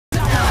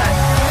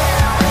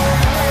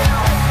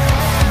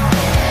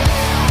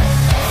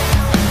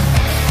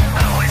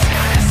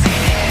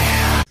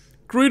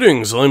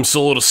Greetings, I'm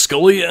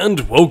Solidus-Skully,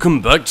 and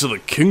welcome back to the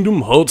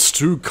Kingdom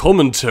Hearts II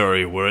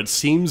commentary, where it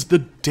seems the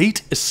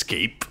date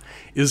escape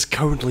is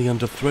currently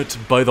under threat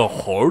by the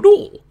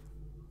Hardle.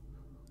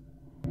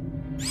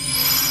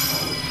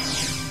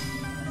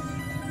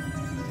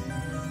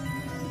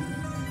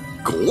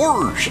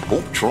 Gorge,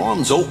 hope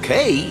Tron's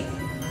okay.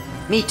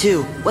 Me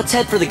too. Let's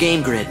head for the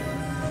game grid.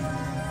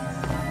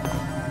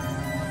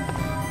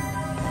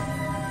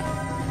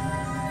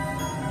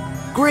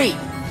 Great!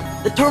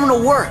 The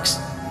terminal works!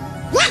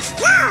 Let's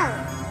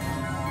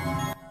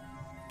go!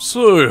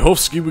 So,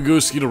 Hofsky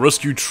Wagoski to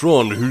rescue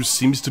Tron, who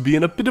seems to be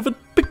in a bit of a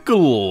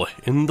pickle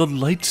in the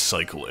light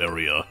cycle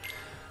area.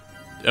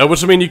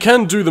 Which, I mean, you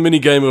can do the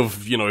minigame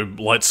of,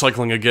 light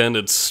cycling again,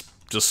 it's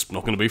just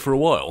not going to be for a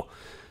while.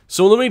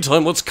 So in the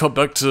meantime, let's cut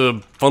back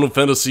to Final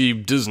Fantasy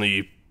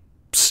Disney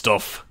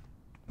stuff.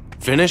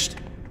 Finished?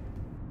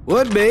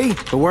 Would be,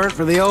 if it weren't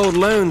for the old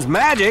loon's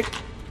magic.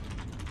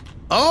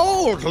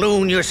 Old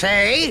loon, you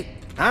say?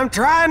 I'm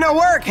trying to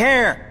work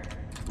here.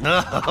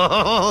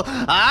 Oh,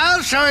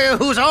 I'll show you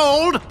who's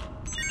old.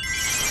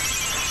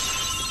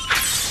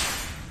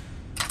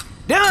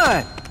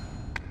 Done!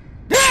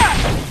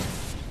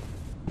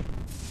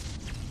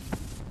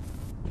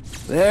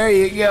 There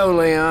you go,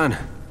 Leon.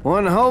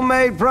 One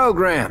homemade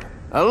program.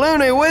 A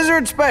Looney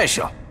Wizard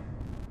special.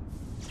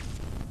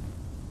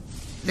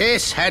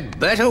 This had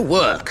better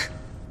work.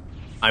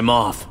 I'm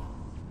off.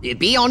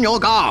 Be on your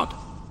guard.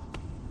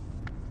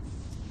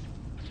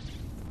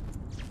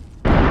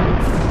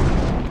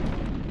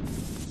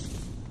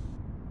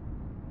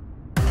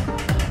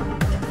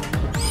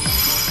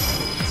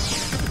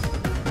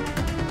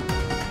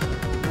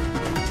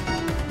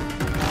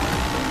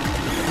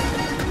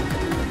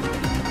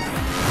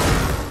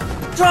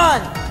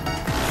 Tron!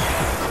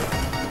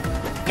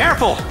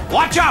 Careful!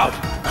 Watch out!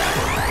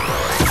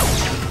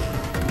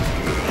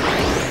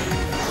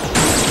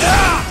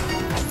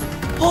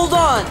 Hold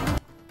on!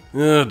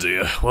 Oh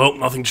dear, well,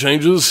 nothing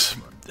changes.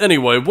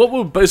 Anyway, what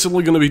we're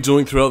basically going to be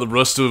doing throughout the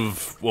rest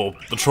of, well,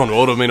 the Tron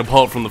world, I mean,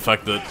 apart from the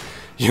fact that,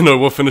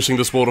 we're finishing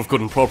this world of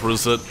good and proper,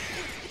 is that,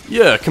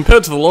 yeah,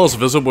 compared to the last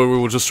visit where we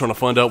were just trying to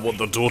find out what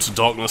the Door to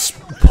Darkness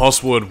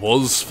password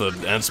was for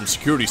Ansem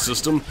security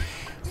system,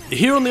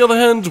 here on the other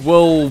hand,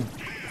 well,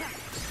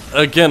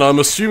 again, I'm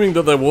assuming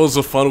that there was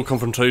a final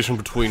confrontation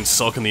between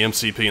Sark and the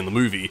MCP in the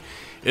movie.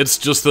 It's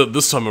just that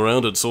this time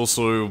around it's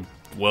also,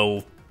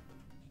 well,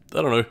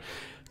 I don't know,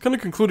 kind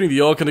of concluding the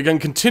arc and again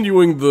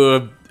continuing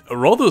the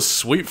rather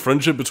sweet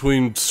friendship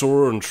between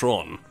Sora and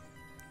Tron.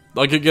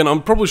 Like, again,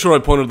 I'm probably sure I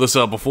pointed this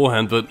out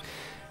beforehand, but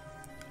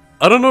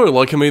I don't know,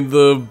 like, I mean,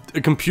 the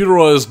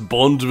computerized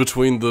bond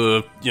between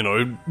the,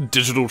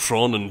 digital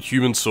Tron and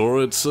human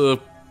Sora, it's,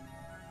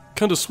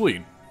 kinda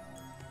sweet.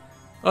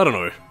 I don't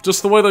know,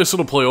 just the way they sort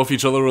of play off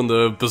each other and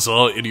their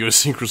bizarre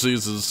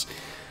idiosyncrasies is,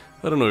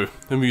 I don't know,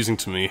 amusing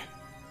to me.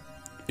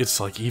 It's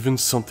like even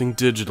something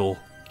digital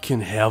can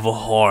have a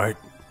heart.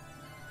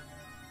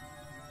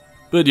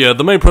 But yeah,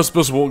 the main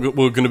precipice of what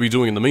we're going to be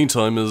doing in the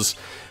meantime is,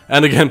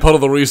 and again, part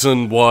of the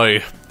reason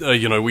why,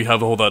 we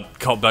have all that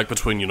cutback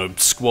between,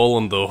 Squall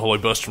and the Hollow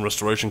Bastion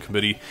Restoration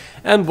Committee,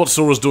 and what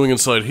Sora's doing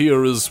inside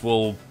here is,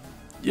 well,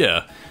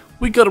 yeah,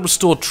 we gotta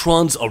restore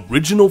Tron's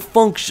original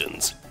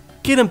functions.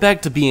 Get him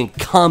back to being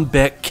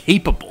combat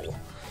capable.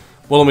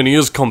 Well, I mean, he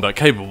is combat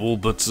capable,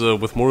 but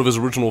with more of his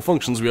original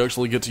functions, we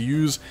actually get to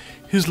use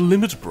his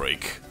limit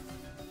break.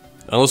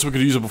 Unless we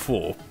could use it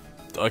before.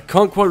 I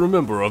can't quite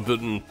remember, I've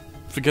been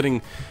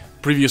forgetting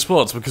previous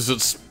parts because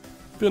it's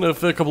been a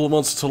fair couple of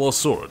months since I last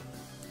saw it.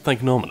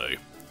 Thank Nominee.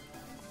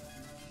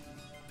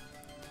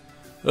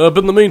 But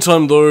in the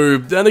meantime, though,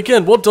 and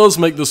again, what does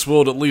make this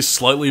world at least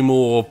slightly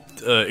more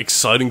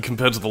exciting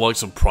compared to the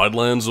likes of Pride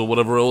Lands or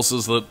whatever else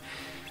is that,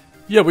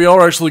 yeah, we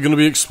are actually going to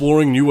be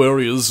exploring new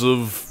areas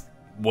of,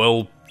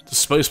 well,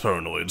 space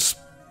paranoids.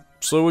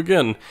 So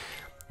again,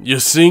 you're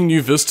seeing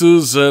new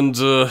vistas and,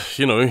 you're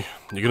going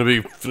to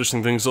be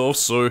finishing things off,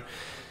 so,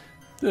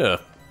 yeah.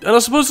 And I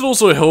suppose it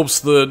also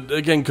helps that,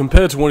 again,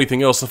 compared to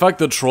anything else, the fact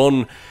that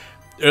Tron,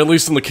 at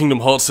least in the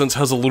Kingdom Hearts sense,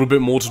 has a little bit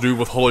more to do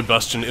with Hollow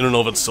Bastion in and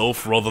of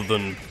itself, rather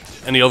than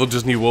any other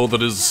Disney world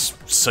that is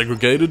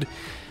segregated.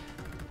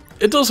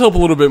 It does help a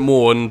little bit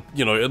more, and,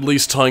 at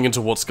least tying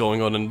into what's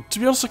going on, and to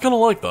be honest, I kinda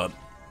like that.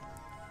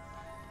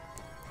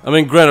 I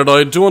mean, granted,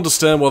 I do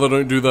understand why they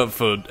don't do that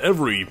for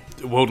every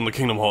world in the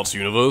Kingdom Hearts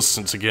universe,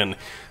 since again,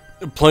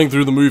 playing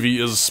through the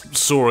movie as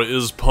Sora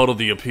is part of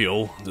the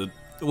appeal,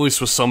 at least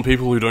for some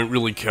people who don't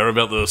really care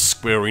about the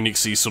Square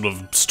Enix-y sort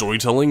of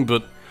storytelling,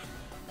 but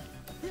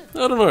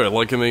I don't know,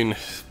 like, I mean,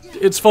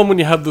 it's fun when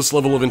you have this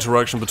level of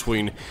interaction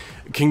between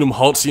Kingdom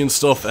Heartsian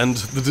stuff and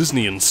the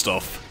Disneyan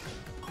stuff.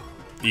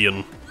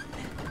 Ian.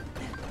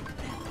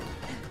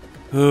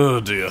 Oh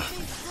dear.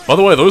 By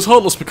the way, those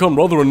Heartless become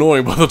rather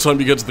annoying by the time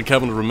you get to the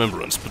Cavern of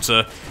Remembrance,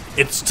 but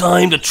it's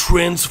time to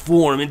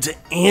transform into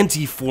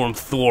Anti-Form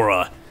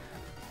Thora.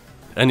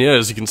 And yeah,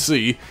 as you can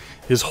see,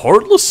 his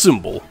Heartless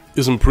symbol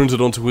is imprinted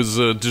onto his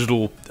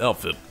digital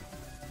outfit.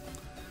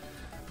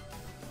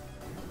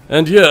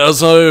 And yeah,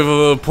 as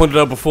I've pointed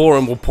out before,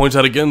 and will point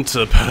out again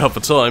to pad out for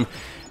time,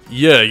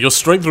 yeah, your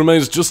strength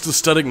remains just as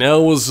static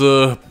now as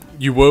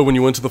you were when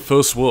you went to the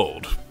first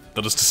world.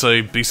 That is to say,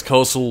 Beast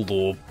Castle,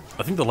 or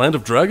I think the Land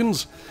of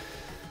Dragons?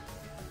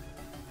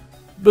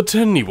 But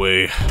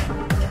anyway...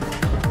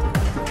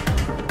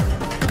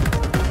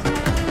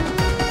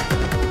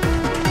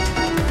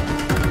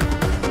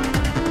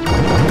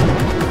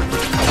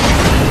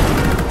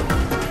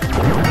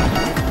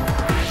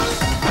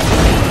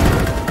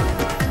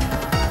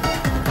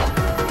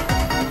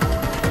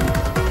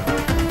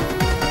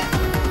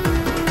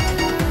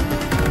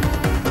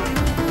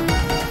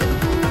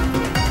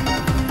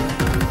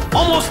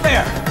 Almost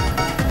there!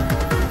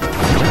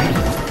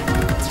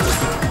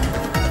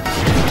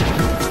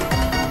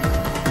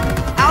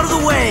 Out of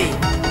the way!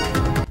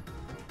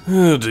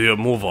 Oh dear,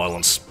 more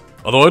violence.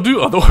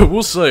 Although I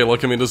will say,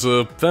 like, I mean, as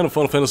a fan of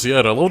Final Fantasy VIII,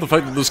 I love the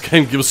fact that this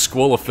game gives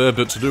Squall a fair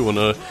bit to do and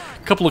a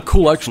couple of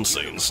cool action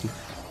scenes.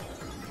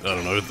 I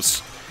don't know,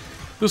 this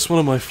is one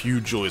of my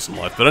few joys in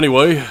life. But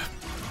anyway,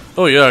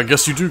 oh yeah, I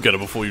guess you do get it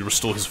before you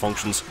restore his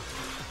functions.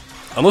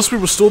 Unless we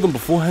restore them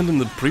beforehand in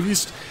the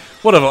previous...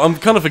 Whatever, I'm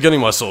kind of forgetting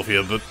myself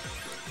here, but...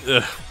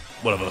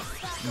 whatever.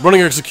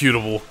 Running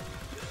executable.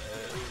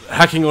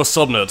 Hacking our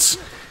subnets.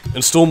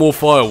 Install more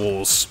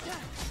firewalls.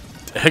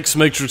 Hex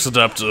Matrix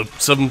Adapter,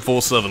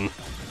 747.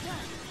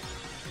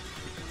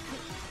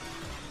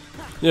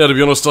 Yeah, to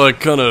be honest, I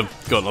kinda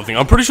got nothing.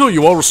 I'm pretty sure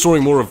you are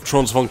restoring more of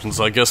Tron's functions.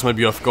 I guess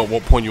maybe I forgot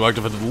what point you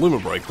activated the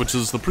limit break, which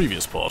is the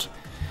previous part.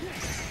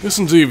 Yes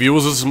indeed,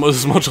 viewers, it's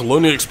as much a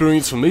learning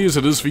experience for me as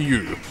it is for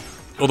you.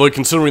 Although,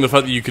 considering the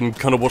fact that you can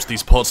kind of watch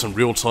these parts in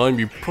real time,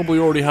 you probably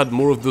already had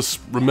more of this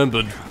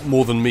remembered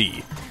more than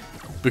me.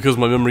 Because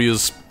my memory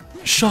is...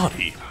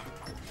 shoddy.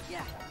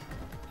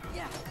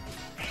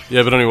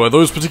 Yeah, but anyway,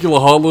 those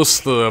particular Heartless,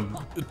 the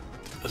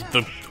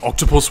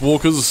Octopus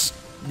Walkers,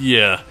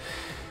 yeah.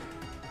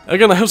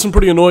 Again, they have some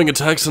pretty annoying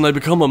attacks, and they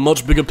become a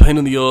much bigger pain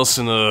in the ass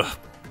in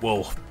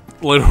well,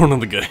 later on in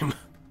the game.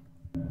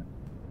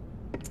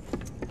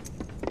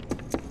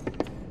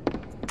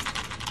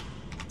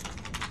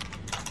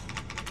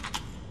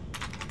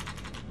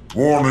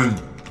 Warning.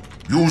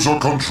 User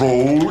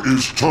control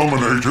is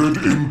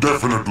terminated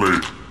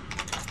indefinitely.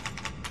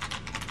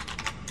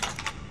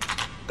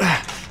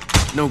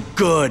 No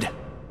good.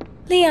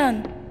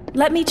 Leon,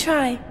 let me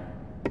try.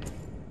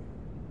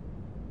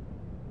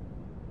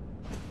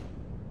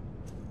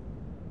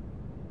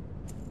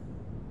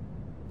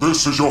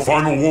 This is your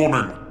final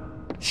warning.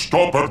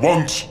 Stop at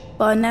once.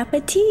 Bon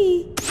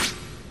appetit.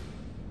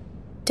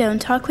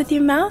 Don't talk with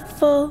your mouth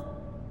full.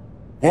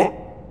 What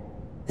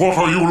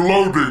are you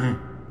loading?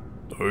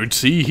 Oh,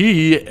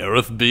 tee-hee,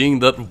 Aerith being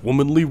that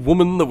womanly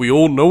woman that we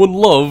all know and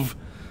love.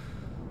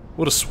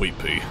 What a sweet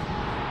pea.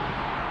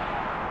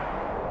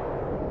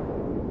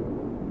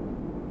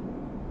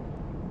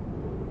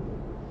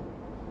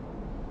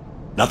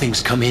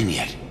 Nothing's come in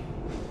yet.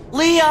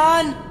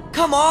 Leon!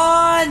 Come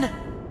on!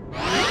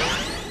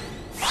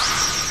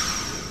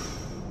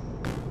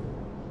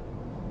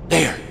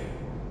 There.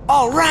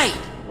 All right!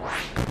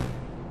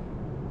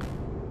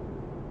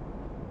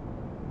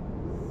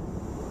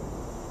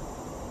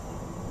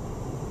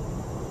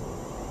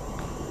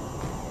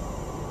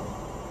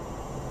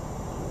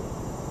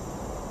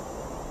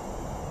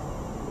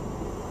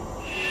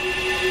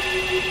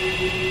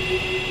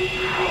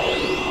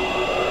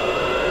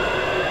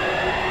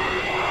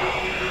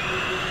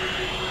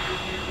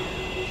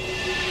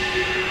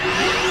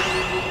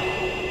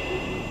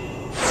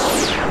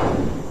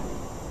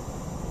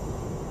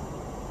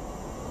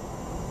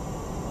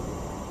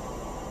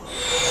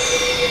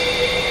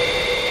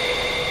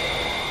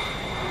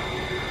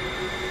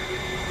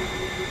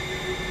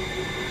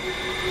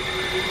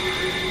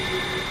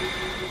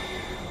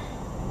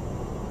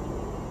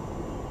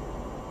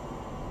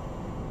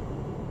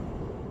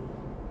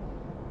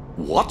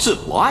 What's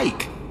it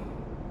like?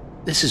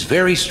 This is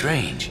very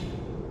strange.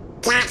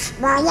 That's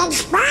more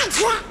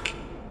expensive.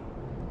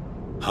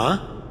 Huh?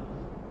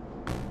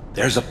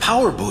 There's a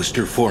power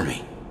booster for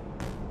me.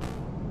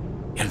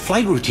 And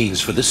flight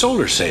routines for the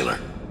solar sailor.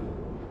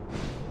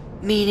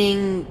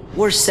 Meaning,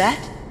 we're set?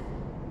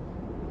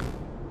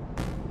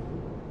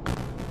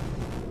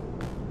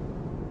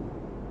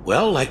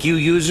 Well, like you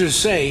users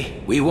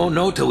say, we won't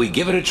know till we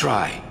give it a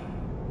try.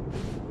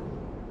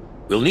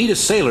 We'll need a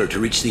sailor to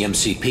reach the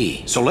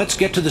MCP, so let's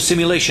get to the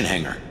simulation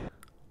hangar.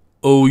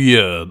 Oh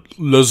yeah,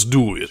 let's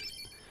do it.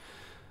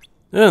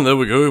 And there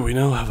we go, we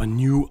now have a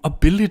new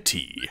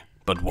ability.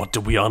 But what do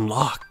we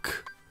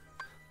unlock?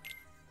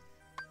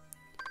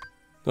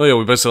 Oh yeah,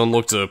 we basically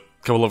unlocked a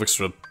couple of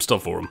extra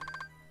stuff for him.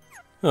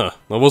 Huh,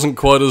 that wasn't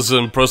quite as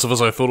impressive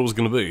as I thought it was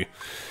going to be.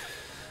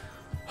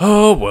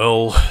 Oh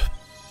well.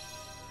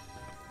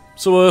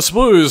 So I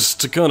suppose,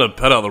 to kind of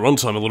pad out the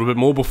runtime a little bit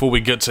more before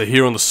we get to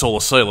here on the Solar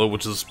Sailor,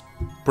 which is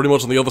pretty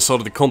much on the other side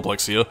of the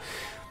complex here.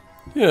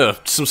 Yeah,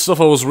 some stuff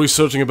I was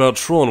researching about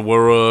Tron,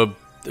 where,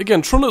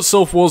 again, Tron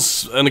itself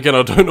was, and again,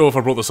 I don't know if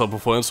I brought this up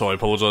before, so I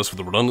apologize for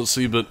the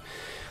redundancy, but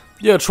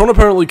yeah, Tron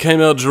apparently came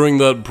out during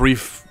that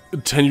brief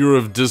tenure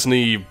of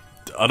Disney,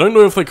 I don't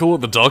know if they call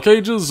it the Dark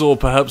Ages, or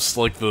perhaps,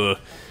 like, the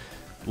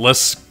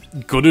less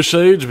goodish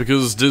age,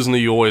 because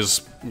Disney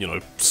always, you know,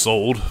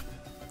 sold,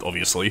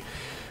 obviously.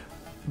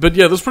 But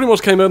yeah, this pretty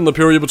much came out in the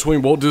period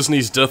between Walt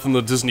Disney's death and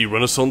the Disney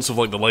Renaissance of,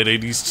 like, the late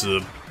 80s to,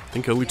 I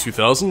think, early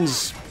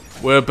 2000s,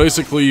 where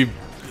basically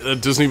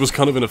Disney was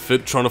kind of in a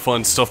fit trying to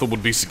find stuff that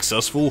would be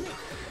successful,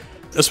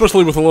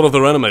 especially with a lot of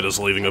their animators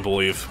leaving, I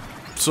believe.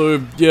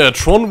 So yeah,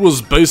 Tron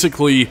was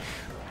basically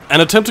an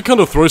attempt to kind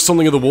of throw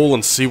something at the wall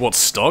and see what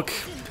stuck,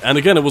 and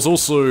again, it was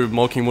also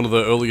marking one of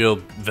their earlier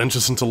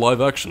ventures into live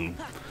action.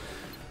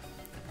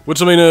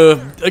 Which, I mean,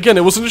 again,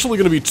 it was initially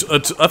going to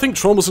be, I think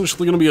Tron was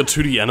initially going to be a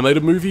 2D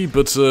animated movie,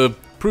 but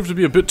proved to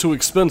be a bit too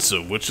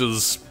expensive, which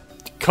is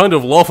kind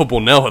of laughable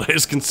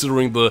nowadays,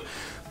 considering the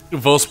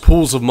vast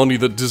pools of money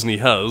that Disney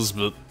has,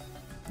 but,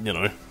 you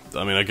know,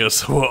 I mean, I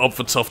guess they were up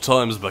for tough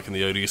times back in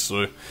the 80s,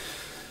 so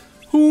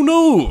who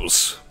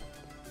knows?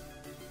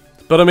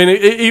 But I mean,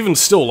 even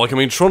still, like, I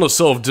mean, Tron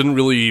itself didn't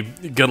really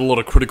get a lot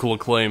of critical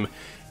acclaim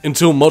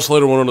until much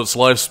later on in its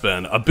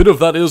lifespan. A bit of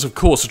that is, of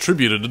course,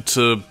 attributed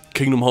to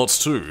Kingdom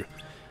Hearts II.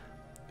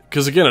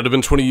 Because again, it had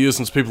been 20 years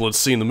since people had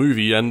seen the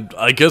movie, and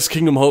I guess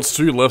Kingdom Hearts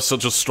II left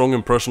such a strong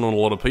impression on a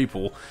lot of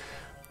people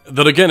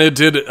that again, it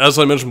did, as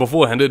I mentioned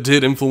beforehand, it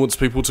did influence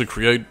people to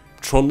create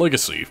Tron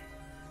Legacy,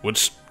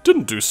 which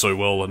didn't do so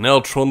well, and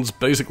now Tron's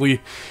basically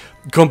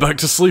gone back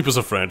to sleep as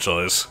a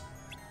franchise.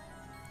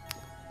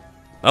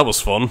 That was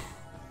fun.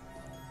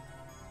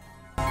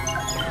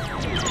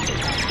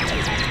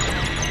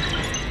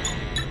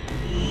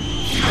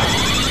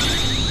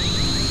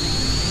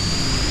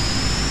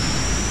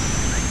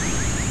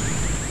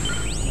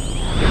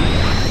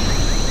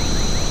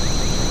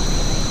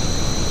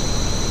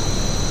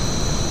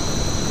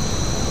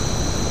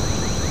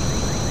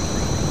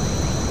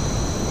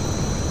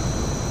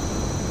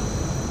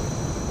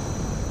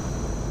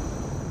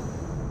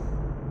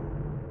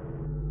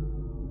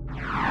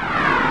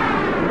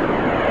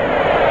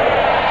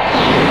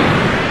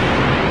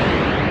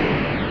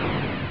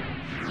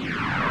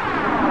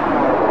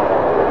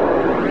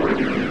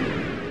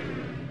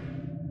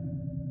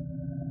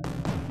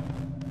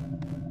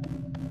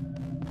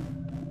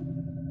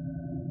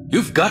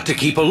 You've got to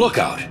keep a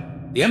lookout.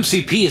 The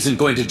MCP isn't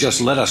going to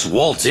just let us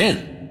waltz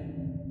in.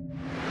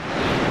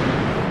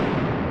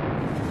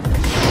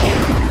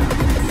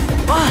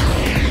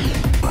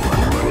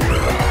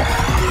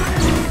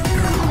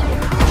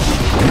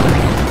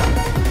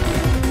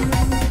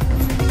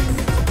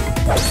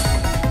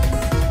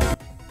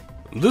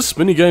 This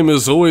minigame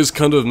has always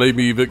kind of made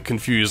me a bit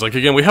confused. Like,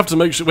 again, we have to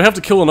make sure we have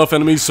to kill enough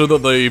enemies so that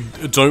they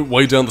don't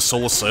weigh down the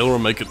Solar Sailor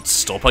and make it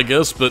stop, I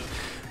guess, but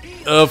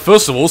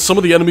first of all, some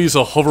of the enemies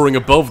are hovering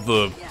above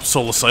the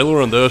Solar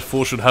Sailor and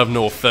therefore should have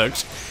no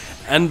effect.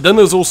 And then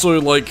there's also,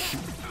 like,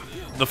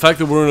 the fact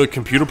that we're in a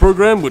computer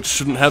program which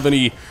shouldn't have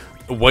any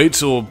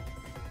weight or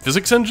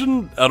physics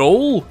engine at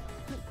all.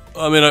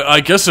 I mean,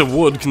 I guess it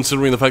would,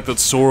 considering the fact that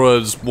Sora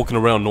is walking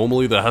around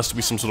normally. There has to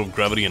be some sort of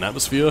gravity and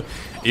atmosphere,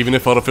 even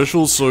if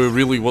artificial, so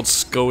really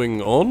what's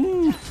going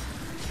on?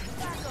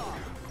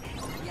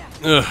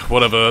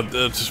 Whatever.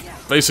 It's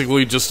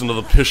basically just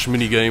another pish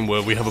minigame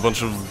where we have a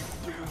bunch of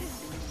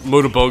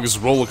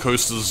motorbugs, roller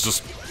coasters,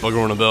 just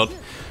buggering about.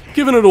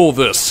 Giving it all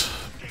this.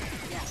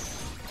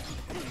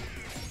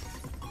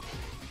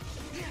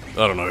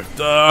 I don't know.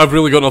 I've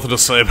really got nothing to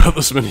say about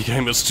this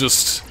minigame. It's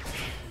just...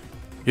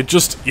 it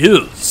just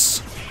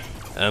is.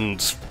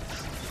 And,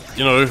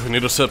 you know, we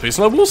need a set piece.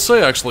 And I will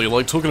say, actually,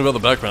 like, talking about the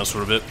backgrounds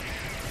for a bit,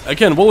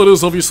 again, while it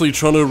is obviously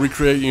trying to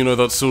recreate, you know,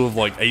 that sort of,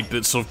 like,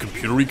 8-bit sort of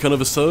computer-y kind of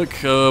aesthetic,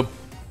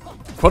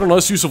 quite a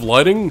nice use of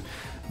lighting.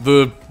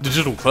 The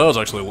digital clouds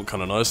actually look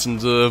kind of nice,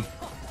 and,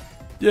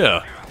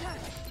 yeah.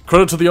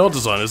 Credit to the art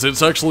designers.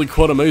 It's actually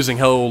quite amazing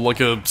how, like,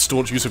 a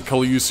staunch use of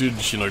color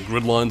usage, you know,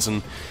 grid lines,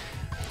 and,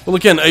 well,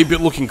 again,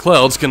 8-bit looking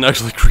clouds can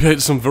actually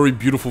create some very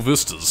beautiful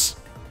vistas.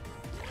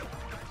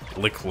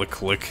 Lick,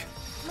 lick, lick.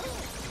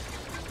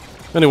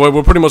 Anyway,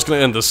 we're pretty much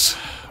gonna end this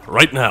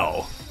right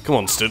now. Come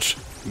on, Stitch.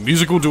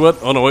 Musical duet?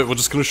 Oh no, wait, we're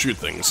just gonna shoot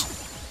things.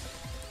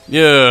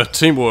 Yeah,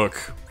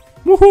 teamwork.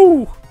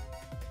 Woohoo!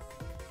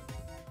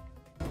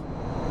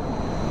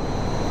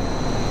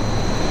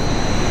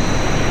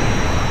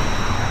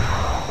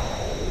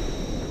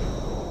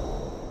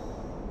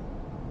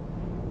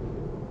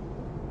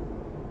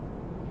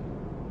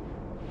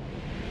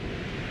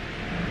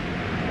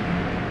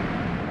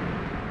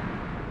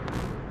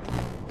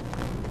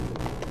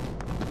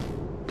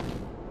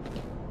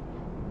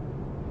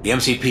 The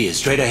MCP is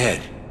straight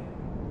ahead.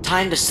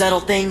 Time to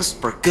settle things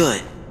for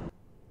good.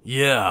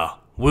 Yeah,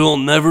 we'll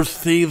never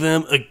see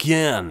them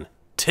again.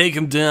 Take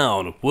them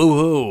down.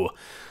 Woohoo!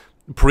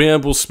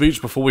 Preamble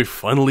speech before we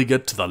finally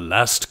get to the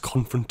last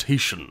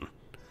confrontation.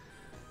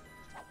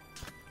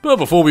 But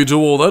before we do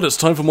all that, it's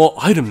time for more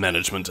item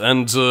management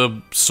and,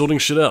 sorting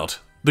shit out.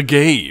 The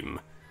game.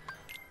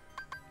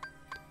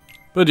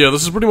 But yeah,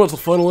 this is pretty much the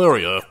final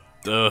area.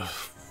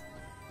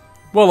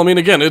 Well, I mean,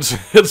 again, it's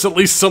at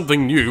least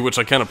something new, which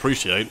I can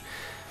appreciate.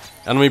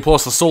 And I mean,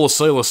 plus the Solar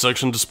Sailor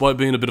section, despite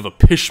being a bit of a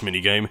pish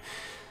minigame,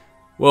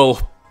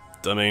 well,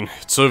 I mean,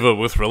 it's over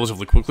with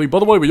relatively quickly. By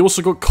the way, we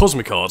also got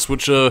Cosmic Hearts,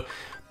 which,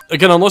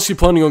 again, unless you're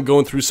planning on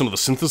going through some of the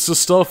synthesis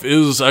stuff,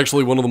 is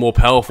actually one of the more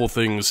powerful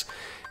things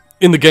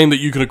in the game that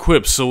you can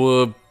equip,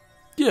 so,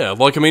 yeah,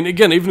 like, I mean,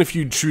 again, even if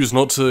you choose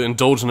not to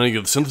indulge in any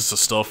of the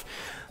synthesis stuff,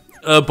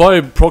 by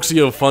proxy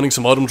of finding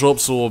some item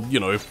drops or, you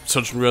know,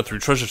 searching around through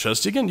treasure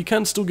chests, again, you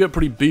can still get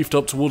pretty beefed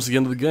up towards the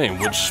end of the game,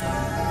 which,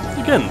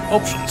 again,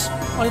 options.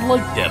 I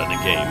like that in a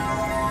game.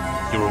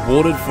 You're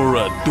rewarded for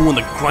doing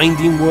the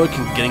grinding work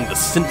and getting the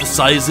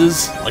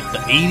synthesizers, like the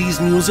 80s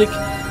music,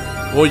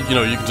 or, you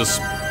know, you can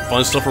just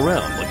find stuff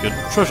around, like a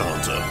treasure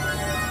hunter.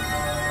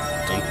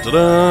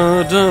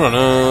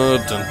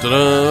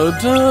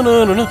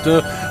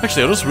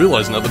 Actually, I just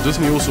realized now that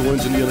Disney also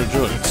owns Indiana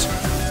Jones.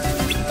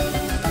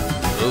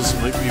 Does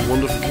make me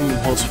wonder for Kingdom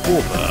Hearts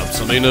 4,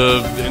 perhaps. I mean,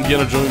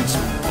 Indiana Jones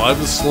 5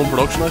 is still in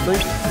production, I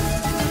think?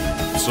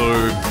 So,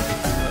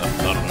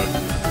 I don't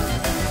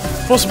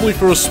know. Possibly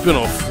for a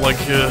spin-off, like,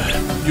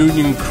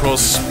 Union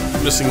Cross,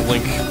 Missing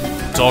Link,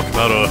 Dark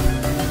Matter,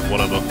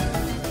 whatever.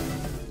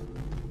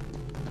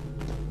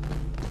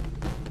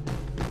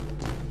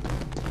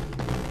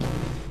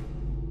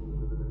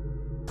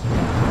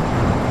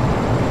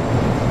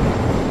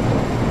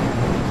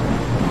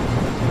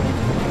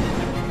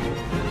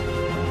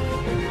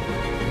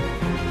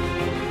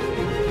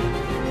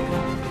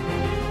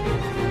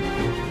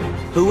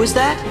 Who was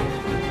that?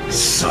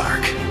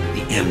 Sark,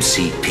 the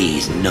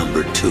MCP's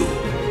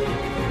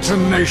 #2.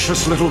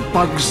 Tenacious little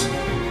bugs.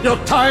 Your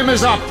time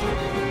is up.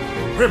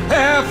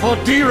 Prepare for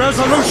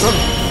de-resolution.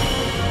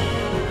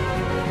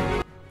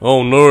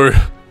 Oh no,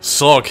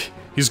 Sark.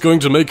 He's going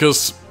to make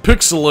us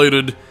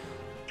pixelated.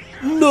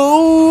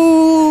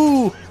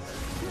 No!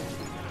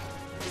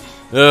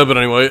 But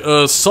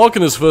anyway, Sark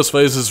in his first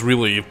phase is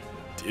really...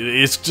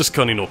 it's just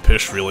kind of no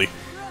pish, really.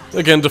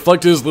 Again,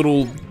 deflect his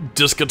little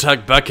disc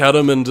attack back at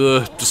him and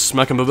just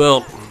smack him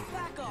about.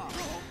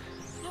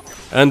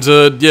 And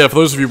yeah, for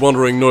those of you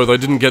wondering, no, they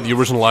didn't get the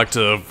original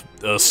actor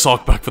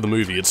Sark back for the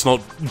movie. It's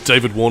not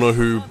David Warner,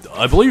 who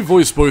I believe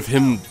voiced both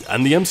him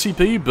and the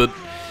MCP, but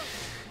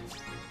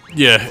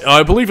yeah,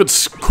 I believe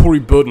it's Corey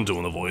Burton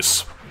doing the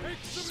voice.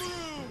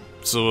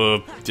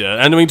 So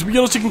yeah, and I mean, to be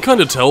honest, you can kind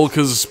of tell,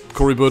 because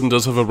Corey Burton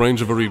does have a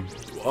range of very,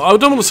 I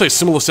don't want to say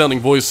similar sounding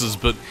voices,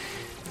 but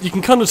you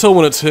can kind of tell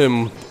when it's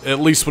him, at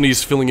least when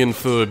he's filling in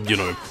for, you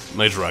know,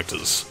 major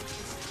actors.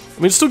 I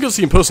mean, it still gets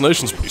the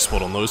impersonations pretty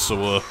spot on though,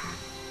 so,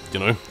 you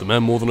know, the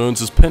man more than earns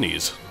his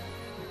pennies.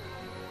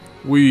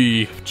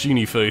 Wee,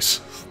 genie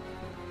face.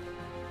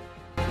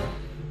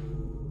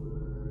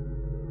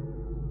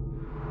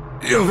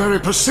 You're very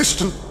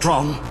persistent,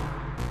 Tron.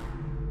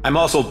 I'm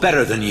also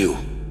better than you.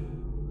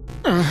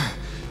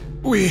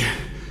 We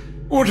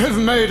would have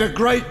made a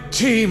great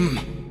team.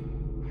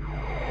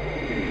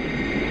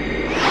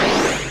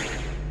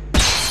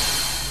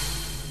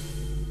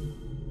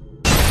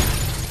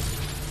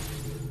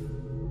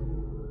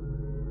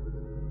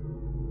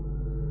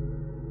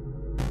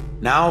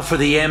 Now for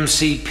the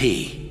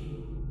MCP.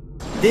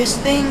 This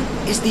thing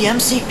is the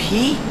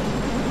MCP?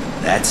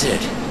 That's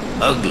it.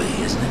 Ugly,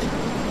 isn't it?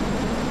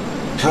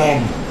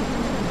 Tron,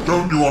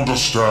 don't you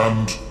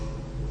understand?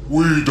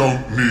 We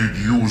don't need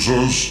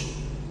users.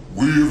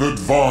 We've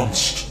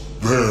advanced.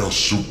 They're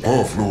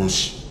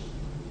superfluous.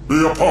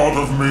 Be a part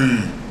of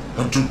me,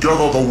 and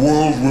together the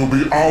world will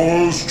be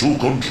ours to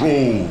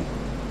control.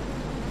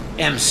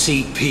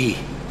 MCP.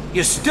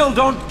 You still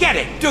don't get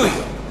it, do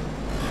you?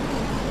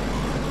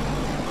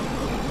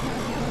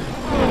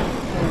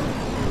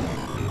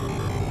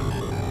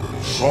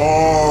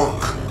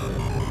 Sark!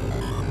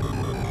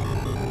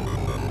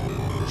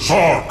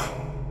 Sark!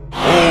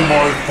 All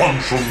my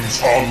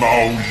functions are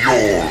now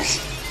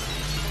yours!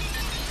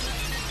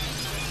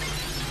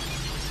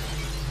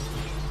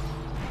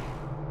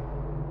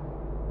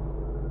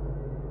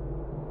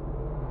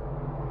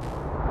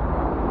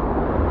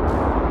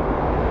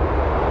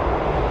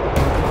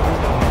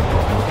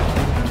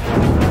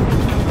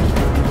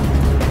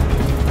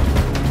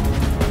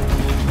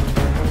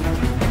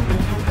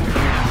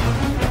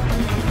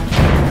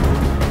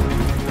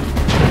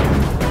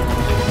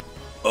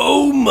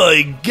 Oh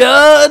my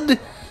god!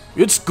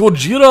 It's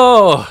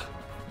Gojira!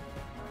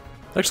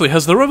 Actually,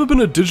 has there ever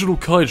been a digital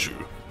kaiju?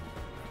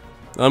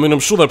 I mean, I'm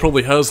sure there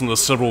probably has in the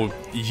several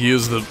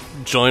years that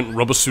giant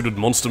rubber-suited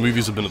monster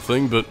movies have been a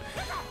thing, but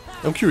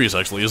I'm curious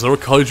actually, is there a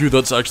kaiju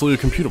that's actually a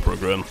computer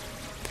program?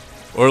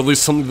 Or at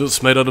least something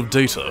that's made out of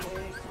data?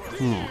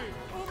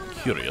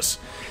 Curious.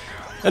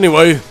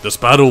 Anyway, this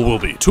battle will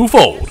be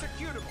twofold.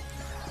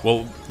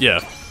 Well, yeah,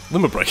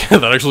 limit break.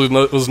 That actually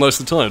was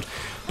nicely timed.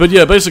 But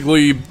yeah,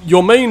 basically,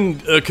 your main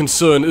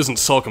concern isn't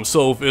Sark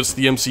himself, it's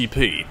the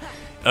MCP.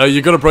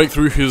 You gotta break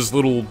through his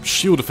little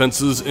shield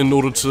defenses in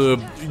order to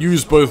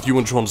use both you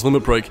and Tron's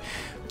limit break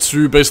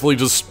to basically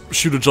just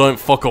shoot a giant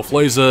fuck-off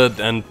laser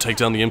and take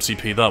down the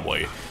MCP that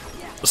way.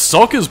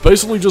 Sark is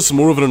basically just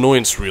more of an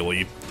annoyance,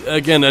 really.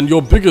 Again, and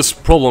your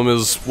biggest problem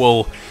is,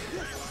 well,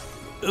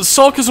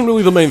 Sark isn't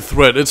really the main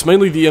threat, it's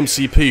mainly the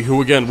MCP,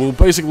 who again will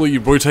basically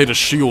rotate his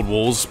shield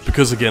walls,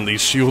 because again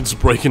these shields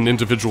break in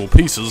individual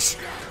pieces,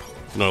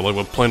 You know, like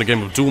we're playing a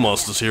game of Duel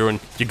Masters here, and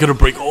you gotta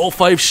break all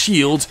 5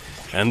 shields,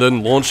 and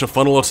then launch a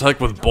final attack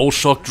with Ball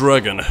Shock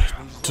Dragon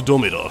to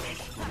Domida.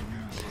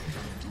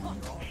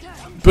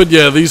 But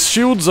yeah, these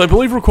shields, I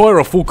believe, require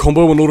a full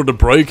combo in order to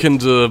break,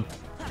 and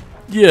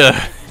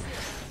yeah.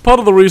 Part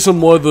of the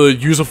reason why the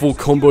use a full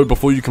combo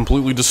before you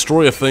completely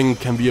destroy a thing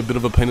can be a bit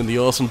of a pain in the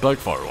ass and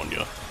backfire on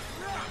you.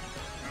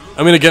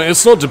 I mean, again,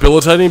 it's not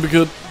debilitating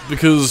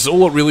because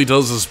all it really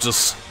does is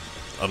just,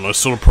 I don't know,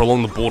 sort of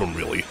prolong the boredom,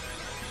 really.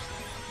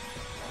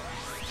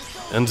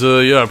 And,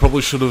 yeah, I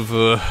probably should have,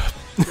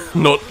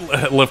 not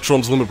left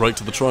Tron's limit break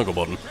to the triangle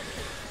button.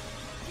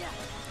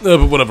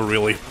 But whatever,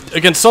 really.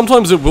 Again,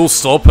 sometimes it will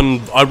stop,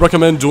 and I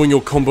recommend doing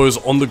your combos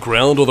on the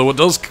ground, although it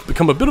does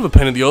become a bit of a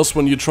pain in the ass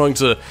when you're trying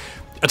to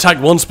attack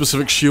one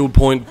specific shield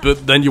point,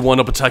 but then you wind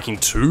up attacking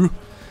 2.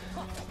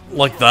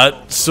 Like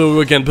that. So,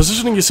 again,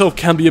 positioning yourself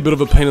can be a bit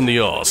of a pain in the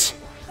ass.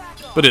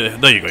 But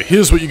there you go.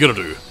 Here's what you gotta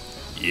do.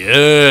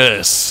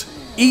 Yes!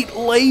 Eat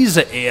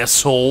laser,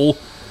 asshole!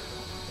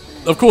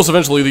 Of course,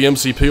 eventually the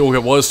MCP will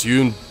get wise to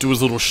you and do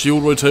his little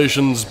shield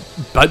rotations,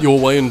 bat your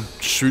way, and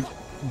shoot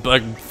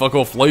back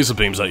fuck-off laser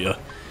beams at you.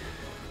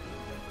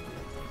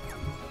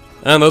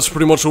 And that's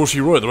pretty much all she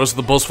wrote. The rest of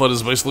the boss fight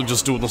is basically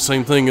just doing the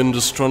same thing and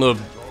just trying to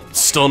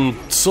stun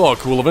Sark,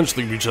 who will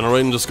eventually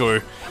regenerate and just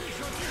go,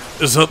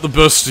 is that the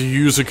best a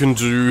user can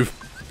do?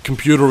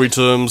 Computery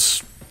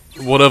terms,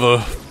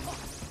 whatever.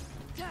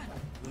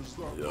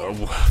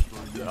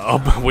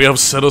 We have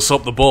set us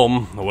up the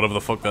bomb, or whatever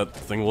the fuck that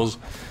thing was.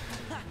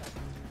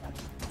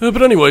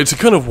 But anyway, to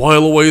kind of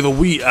while away the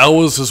wee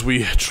hours as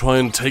we try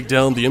and take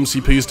down the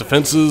MCP's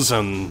defenses,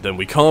 and then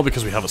we can't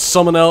because we have a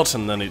summon out,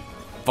 and then it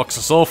fucks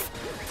us off.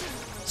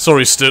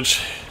 Sorry,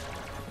 Stitch.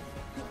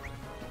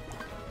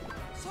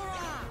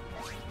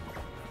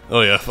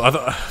 Oh yeah,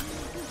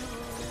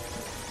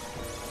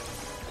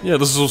 yeah,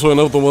 this is also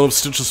another one of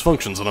Stitch's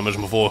functions that I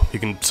mentioned before. He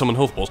can summon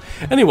health balls.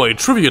 Anyway,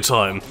 trivia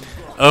time.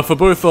 For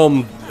both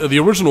the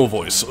original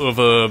voice of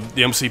the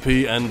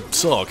MCP and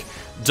Sark,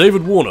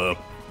 David Warner,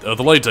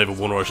 the late David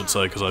Warner I should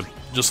say, because I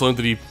just learned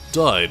that he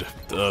died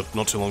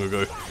not too long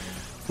ago.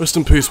 Rest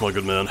in peace, my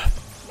good man.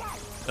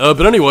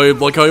 But anyway,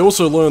 like I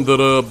also learned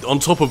that on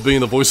top of being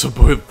the voice of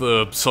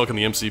both Sark and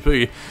the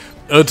MCP,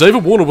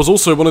 David Warner was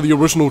also one of the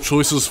original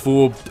choices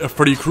for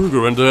Freddy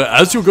Krueger, and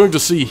as you're going to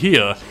see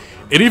here,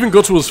 it even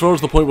got to as far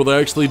as the point where they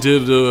actually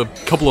did a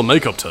couple of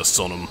makeup tests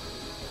on him.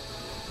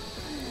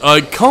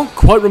 I can't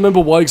quite remember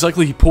why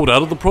exactly he pulled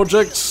out of the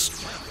project.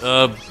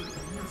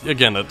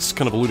 Again, that's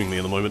kind of eluding me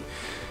at the moment.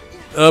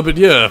 But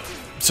yeah,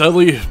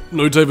 sadly,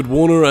 no David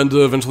Warner, and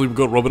eventually we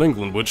got Robert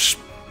Englund, which,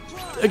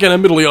 again,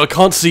 admittedly, I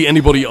can't see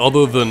anybody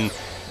other than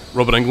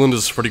Robert Englund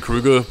as Freddy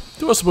Krueger.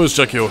 I suppose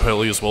Jackie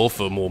O'Haley as well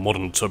for more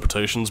modern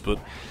interpretations, but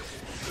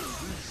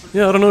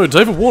yeah, I don't know.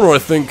 David Warner, I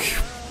think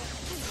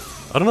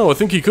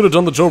he could have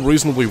done the job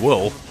reasonably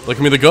well. Like,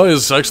 I mean, the guy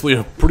is actually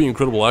a pretty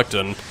incredible actor,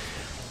 and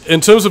in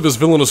terms of his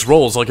villainous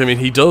roles, like, I mean,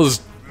 he does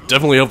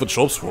definitely have the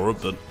chops for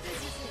it, but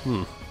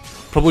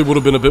probably would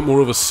have been a bit more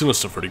of a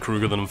sinister Freddy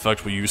Krueger than in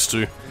fact we're used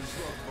to.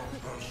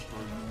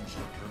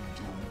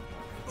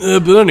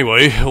 But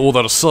anyway, all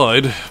that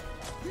aside,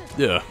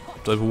 yeah,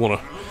 David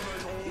Warner.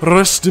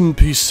 Rest in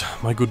peace,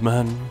 my good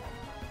man.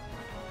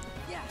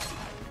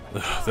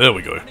 There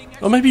we go.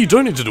 Or maybe you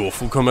don't need to do a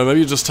full combo,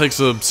 maybe it just takes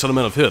a set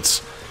amount of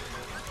hits.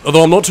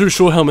 Although I'm not too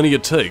sure how many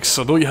it takes.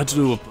 I thought you had to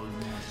do a...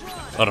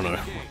 I don't know.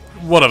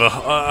 Whatever.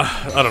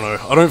 I don't know.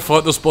 I don't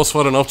fight this boss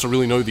fight enough to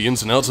really know the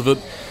ins and outs of it.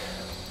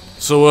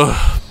 So,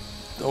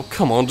 oh,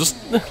 come on, just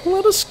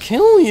let us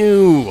kill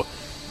you!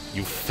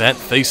 You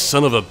fat-faced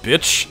son of a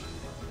bitch!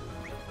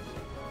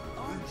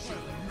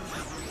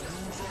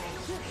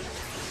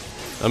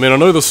 I mean, I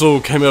know this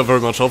all came out very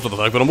much after the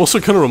fact, but I'm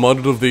also kind of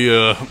reminded of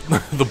the,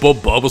 the Bob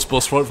Barbas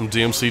boss fight from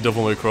DMC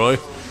Devil May Cry.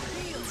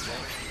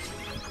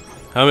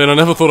 I mean, I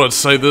never thought I'd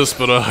say this,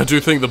 but I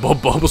do think the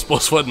Bob Barbas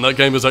boss fight in that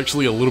game is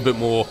actually a little bit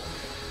more,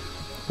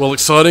 well,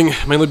 exciting,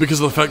 mainly because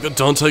of the fact that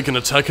Dante can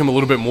attack him a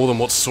little bit more than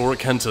what Sora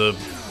can to,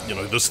 you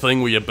know, this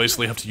thing where you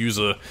basically have to use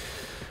a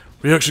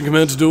reaction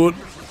command to do it.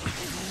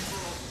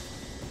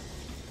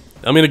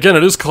 I mean, again,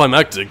 it is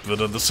climactic,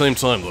 but at the same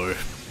time, though, you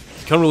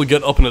can't really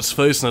get up in its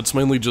face, and it's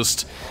mainly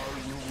just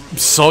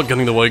Sark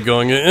getting the way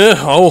going,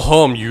 I'll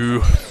harm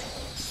you.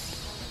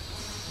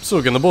 So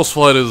again, the boss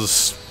fight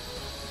is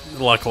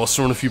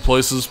lackluster in a few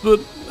places, but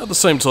at the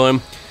same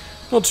time,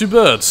 not too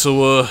bad,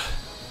 so,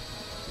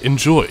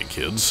 enjoy,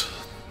 kids.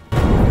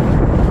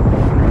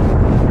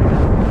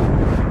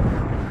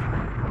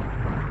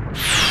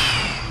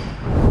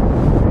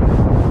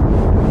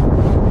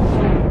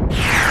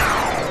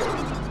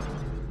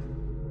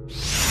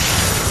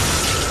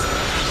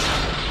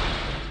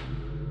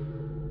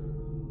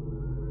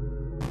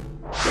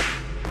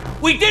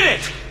 We did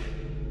it!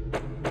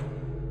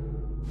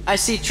 I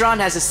see Tron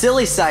has a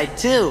silly side,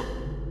 too.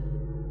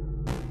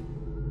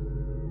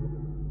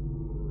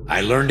 I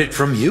learned it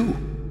from you.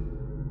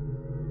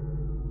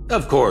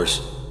 Of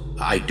course,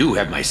 I do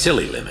have my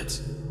silly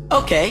limits.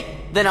 Okay,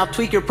 then I'll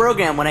tweak your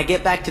program when I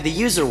get back to the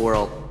user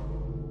world.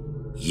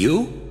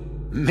 You?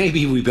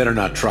 Maybe we better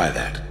not try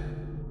that.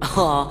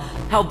 Aw,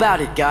 how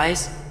about it,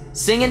 guys?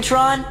 Singin'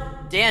 Tron?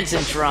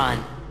 Dancin'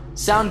 Tron.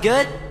 Sound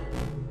good?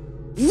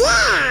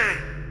 Yeah!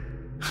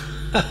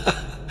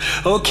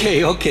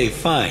 Okay,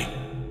 fine.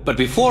 But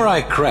before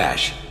I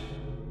crash...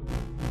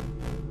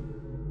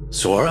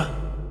 Sora,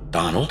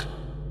 Donald,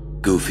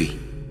 Goofy,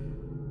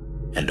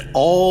 and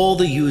all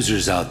the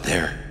users out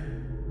there,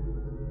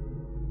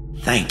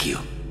 thank you.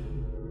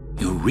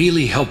 You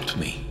really helped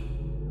me.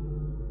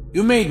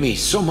 You made me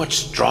so much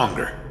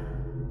stronger.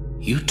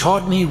 You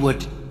taught me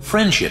what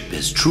friendship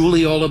is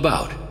truly all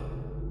about.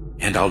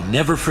 And I'll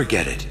never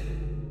forget it.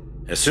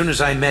 As soon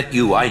as I met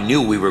you, I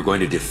knew we were going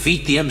to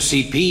defeat the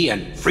MCP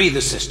and free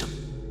the system.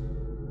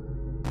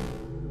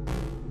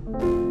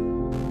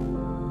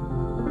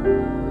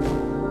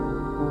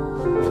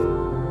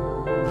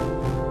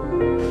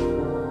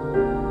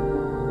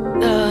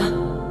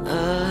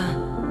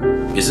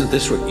 Isn't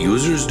this what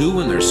users do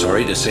when they're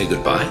sorry to say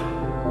goodbye?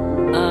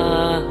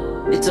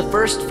 It's a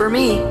first for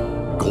me.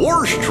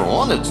 Gosh,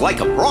 Tron, it's like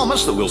a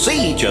promise that we'll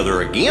see each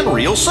other again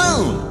real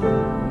soon.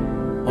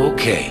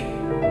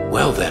 Okay,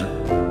 well then.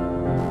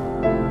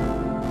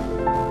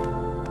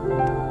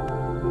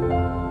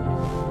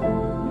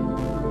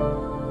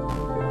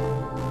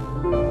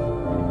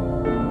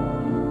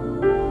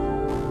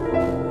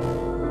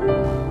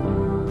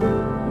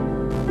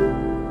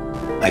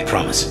 I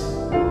promise.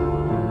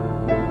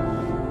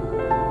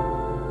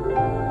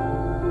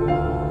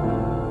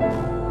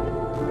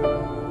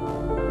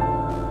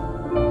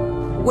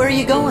 Where are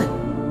you going?